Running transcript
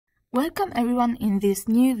Welcome everyone in this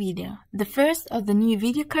new video, the first of the new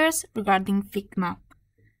video course regarding FIGMA.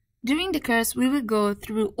 During the course, we will go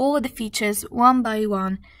through all the features one by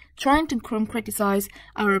one, trying to concretize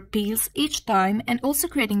our appeals each time and also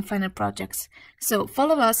creating final projects. So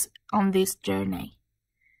follow us on this journey.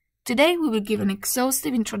 Today we will give an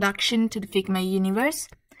exhaustive introduction to the FIGMA universe.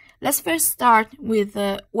 Let's first start with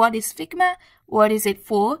what is FIGMA, what is it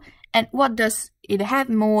for, and what does it have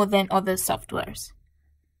more than other softwares.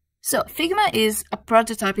 So FIGMA is a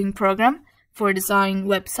prototyping program for designing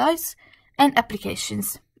websites and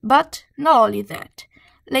applications, but not only that.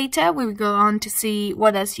 Later we will go on to see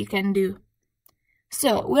what else you can do.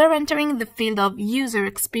 So we are entering the field of user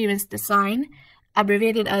experience design,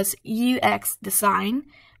 abbreviated as UX design,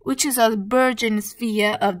 which is a burgeoning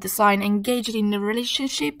sphere of design engaged in the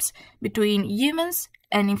relationships between humans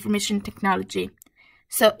and information technology.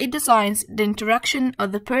 So it designs the interaction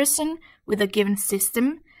of the person with a given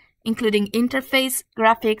system, including interface,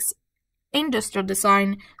 graphics, industrial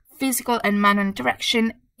design, physical and manual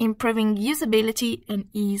interaction, improving usability and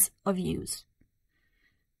ease of use.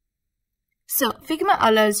 So FIGMA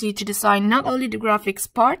allows you to design not only the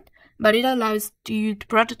graphics part, but it allows you to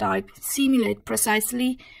prototype, simulate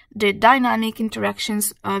precisely the dynamic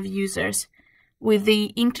interactions of users with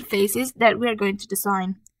the interfaces that we are going to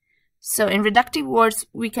design. So in reductive words,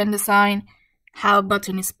 we can design how a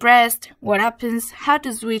button is pressed, what happens, how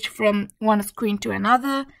to switch from one screen to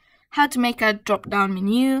another, how to make a drop-down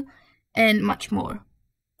menu, and much more.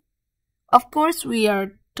 Of course, we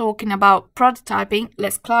are talking about prototyping,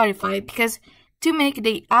 let's clarify, because to make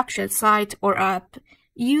the actual site or app,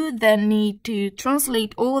 you then need to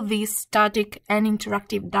translate all these static and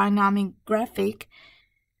interactive dynamic graphic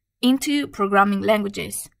into programming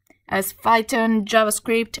languages, as Python,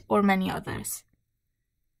 JavaScript, or many others.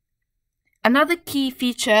 Another key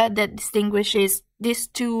feature that distinguishes this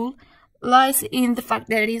tool lies in the fact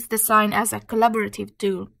that it is designed as a collaborative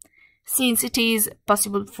tool, since it is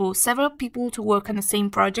possible for several people to work on the same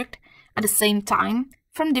project at the same time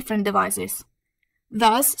from different devices,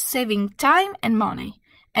 thus saving time and money.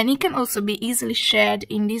 And it can also be easily shared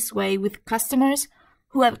in this way with customers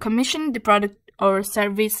who have commissioned the product or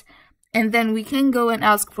service, and then we can go and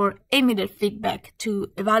ask for immediate feedback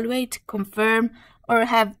to evaluate, confirm, or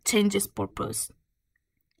have changes proposed.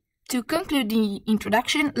 To conclude the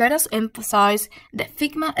introduction, let us emphasize that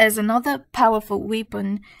FIGMA has another powerful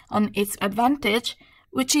weapon on its advantage,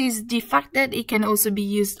 which is the fact that it can also be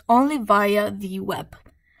used only via the web,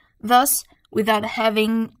 thus without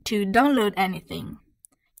having to download anything.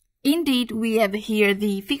 Indeed, we have here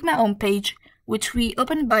the FIGMA homepage, which we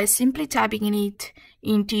open by simply typing it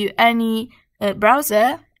into any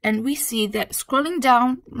browser, and we see that scrolling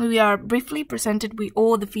down, we are briefly presented with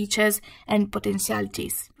all the features and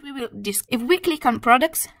potentialities. If we click on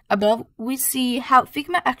products above, we see how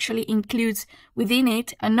FIGMA actually includes within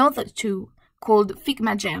it another tool called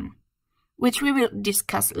FIGMA Gem, which we will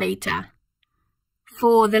discuss later.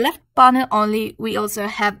 For the left panel only, we also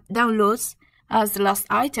have downloads as the last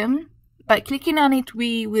item. By clicking on it,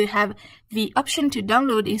 we will have the option to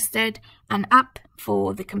download instead an app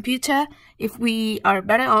for the computer if we are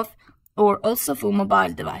better off, or also for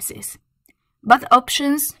mobile devices. Both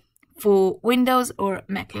options for Windows or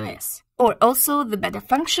Mac OS. Or also the beta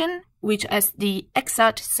function, which has the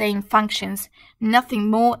exact same functions, nothing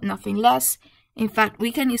more, nothing less. In fact,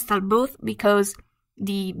 we can install both because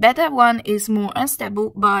the beta one is more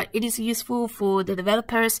unstable, but it is useful for the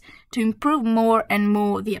developers to improve more and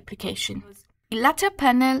more the application. The latter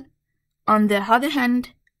panel, on the other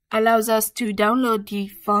hand, allows us to download the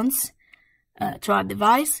fonts to our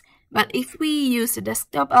device, but if we use the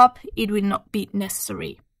desktop app, it will not be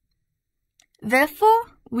necessary.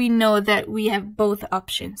 Therefore, we know that we have both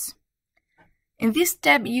options. In this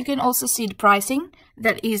tab, you can also see the pricing,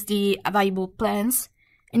 that is the available plans,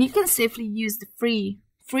 and you can safely use the free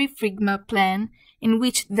FIGMA plan, in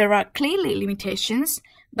which there are clearly limitations,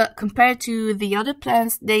 but compared to the other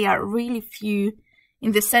plans, they are really few,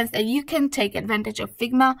 in the sense that you can take advantage of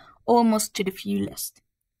FIGMA almost to the fullest.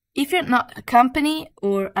 If you're not a company,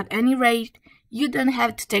 or at any rate, you don't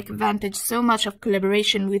have to take advantage so much of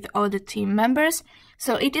collaboration with other team members,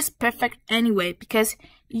 so it is perfect anyway, because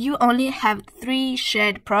you only have 3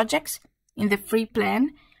 shared projects in the free plan,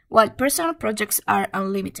 while personal projects are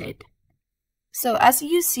unlimited. So as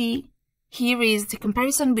you see, here is the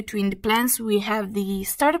comparison between the plans. We have the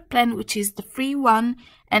starter plan, which is the free one,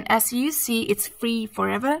 and as you see, it's free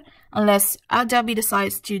forever, unless Adobe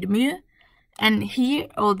decides to remove. And here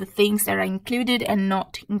all the things that are included and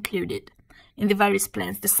not included in the various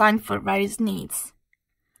plans designed for various needs.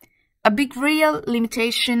 A big real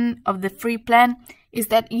limitation of the free plan is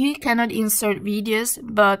that you cannot insert videos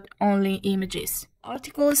but only images.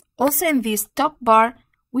 Articles. Also in this top bar,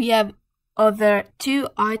 we have other 2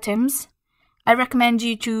 items. I recommend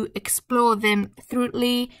you to explore them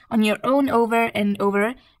thoroughly on your own over and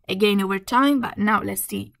over again over time, but now let's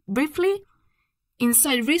see briefly.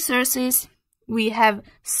 Inside resources, we have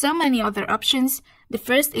so many other options. The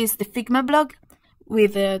first is the FIGMA blog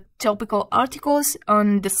with topical articles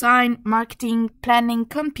on design, marketing, planning,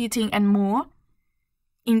 computing, and more.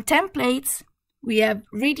 In templates, we have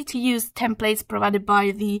ready-to-use templates provided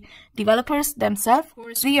by the developers themselves.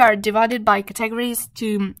 They are divided by categories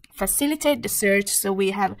to facilitate the search, so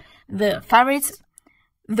we have the favorites,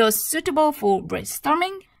 those suitable for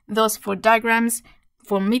brainstorming, those for diagrams,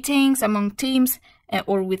 for meetings among teams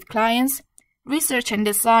or with clients, research and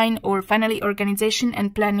design, or finally organization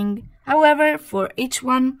and planning. However, for each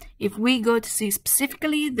one, if we go to see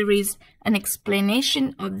specifically, there is an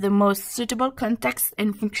explanation of the most suitable context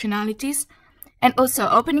and functionalities, and also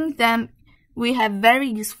opening them, we have very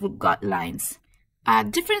useful guidelines. A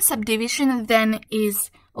different subdivision then is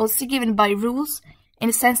also given by rules, in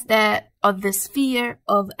the sense that of the sphere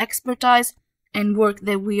of expertise and work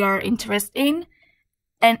that we are interested in,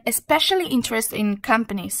 and especially interested in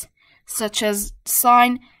companies such as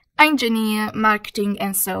design, engineer, marketing,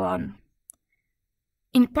 and so on.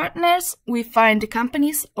 In partners, we find the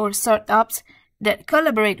companies or startups that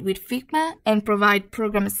collaborate with FIGMA and provide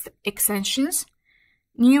program extensions,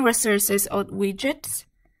 new resources or widgets.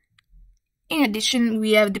 In addition,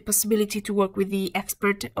 we have the possibility to work with the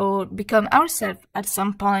expert or become ourselves at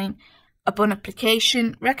some point upon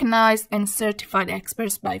application, recognized and certified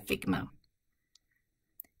experts by FIGMA.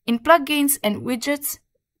 In plugins and widgets,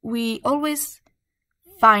 we always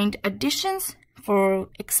find additions, for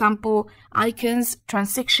example, icons,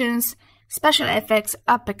 transitions, special effects,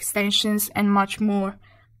 app extensions, and much more,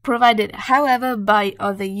 provided, however, by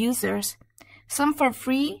other users, some for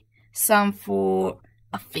free, some for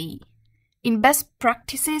a fee. In best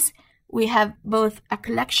practices, we have both a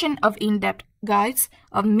collection of in-depth guides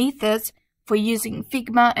of methods for using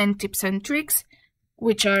FIGMA and tips and tricks,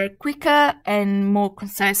 which are quicker and more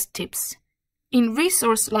concise tips. In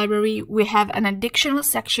Resource Library, we have an additional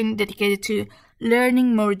section dedicated to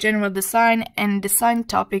learning more general design and design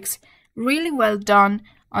topics, really well done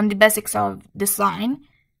on the basics of design,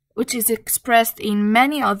 which is expressed in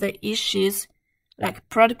many other issues like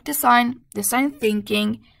product design, design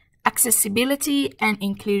thinking, accessibility, and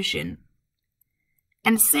inclusion.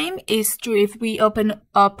 And same is true if we open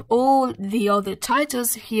up all the other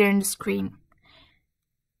titles here on the screen.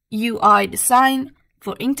 UI design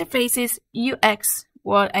for interfaces, UX,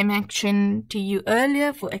 what I mentioned to you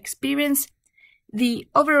earlier for experience, the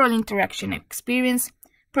overall interaction experience,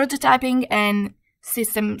 prototyping, and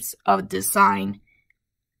systems of design.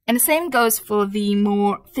 And the same goes for the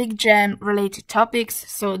more FigJam related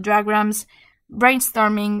topics, so diagrams,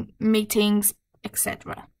 brainstorming, meetings,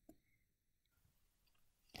 etc.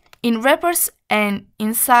 In reports and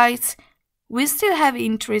insights, we still have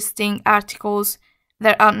interesting articles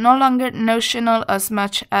that are no longer notional as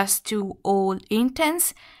much as to all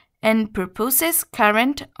intents and purposes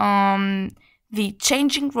current on the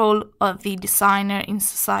changing role of the designer in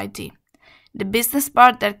society, the business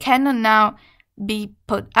part that cannot now be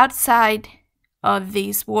put outside of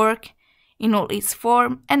this work in all its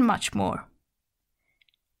form, and much more.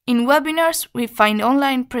 In webinars, we find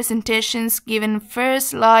online presentations given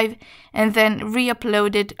first live and then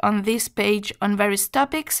re-uploaded on this page on various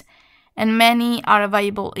topics, and many are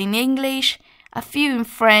available in English, a few in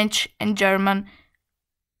French and German.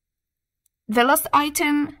 The last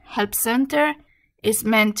item, Help Center, is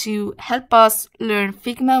meant to help us learn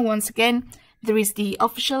FIGMA once again. There is the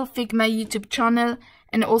official FIGMA YouTube channel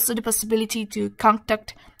and also the possibility to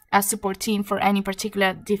contact a support team for any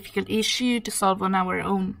particular difficult issue to solve on our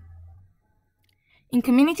own. In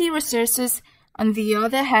community resources, on the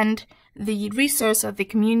other hand, the resource of the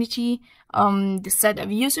community, the set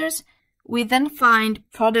of users, we then find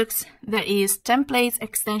products, that is, templates,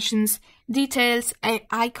 extensions, details,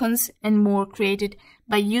 icons, and more created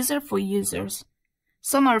by user for users.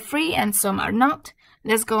 Some are free and some are not.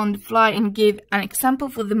 Let's go on the fly and give an example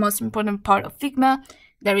for the most important part of FIGMA,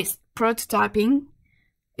 that is prototyping.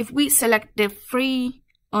 If we select the free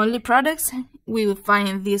only products, we will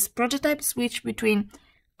find this prototype switch between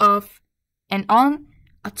off and on,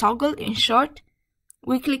 a toggle in short.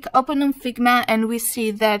 We click open on FIGMA and we see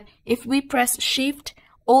that if we press shift,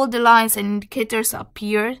 all the lines and indicators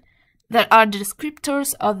appear that are the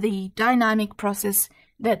descriptors of the dynamic process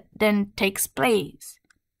that then takes place,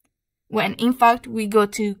 when in fact we go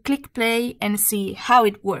to click play and see how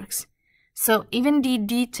it works. So even the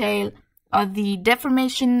detail or the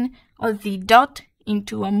deformation of the dot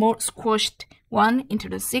into a more squashed one into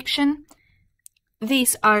the section.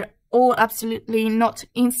 These are all absolutely not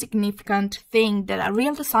insignificant things that a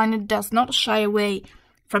real designer does not shy away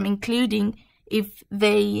from including if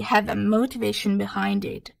they have a motivation behind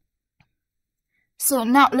it. So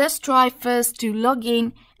now let's try first to log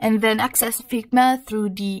in and then access Figma through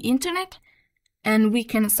the internet. And we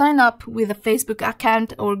can sign up with a Facebook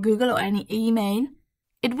account or Google or any email.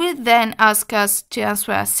 It will then ask us to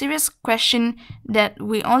answer a serious question that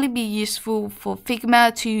will only be useful for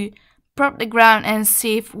Figma to probe the ground and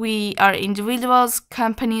see if we are individuals,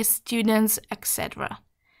 companies, students, etc.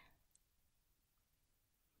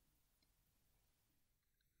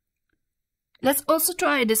 Let's also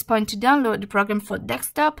try at this point to download the program for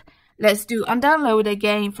desktop. Let's do undownload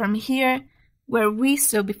again from here where we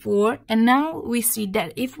saw before, and now we see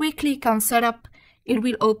that if we click on setup, it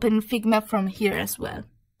will open Figma from here as well.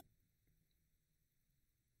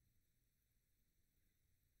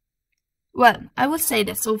 Well, I will say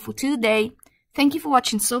that's all for today. Thank you for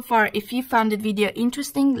watching so far. If you found the video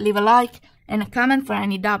interesting, leave a like and a comment for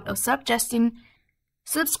any doubt or suggestion.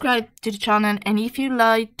 Subscribe to the channel, and if you'd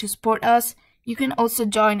like to support us, you can also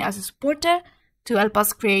join as a supporter to help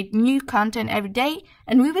us create new content every day,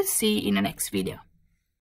 and we will see you in the next video.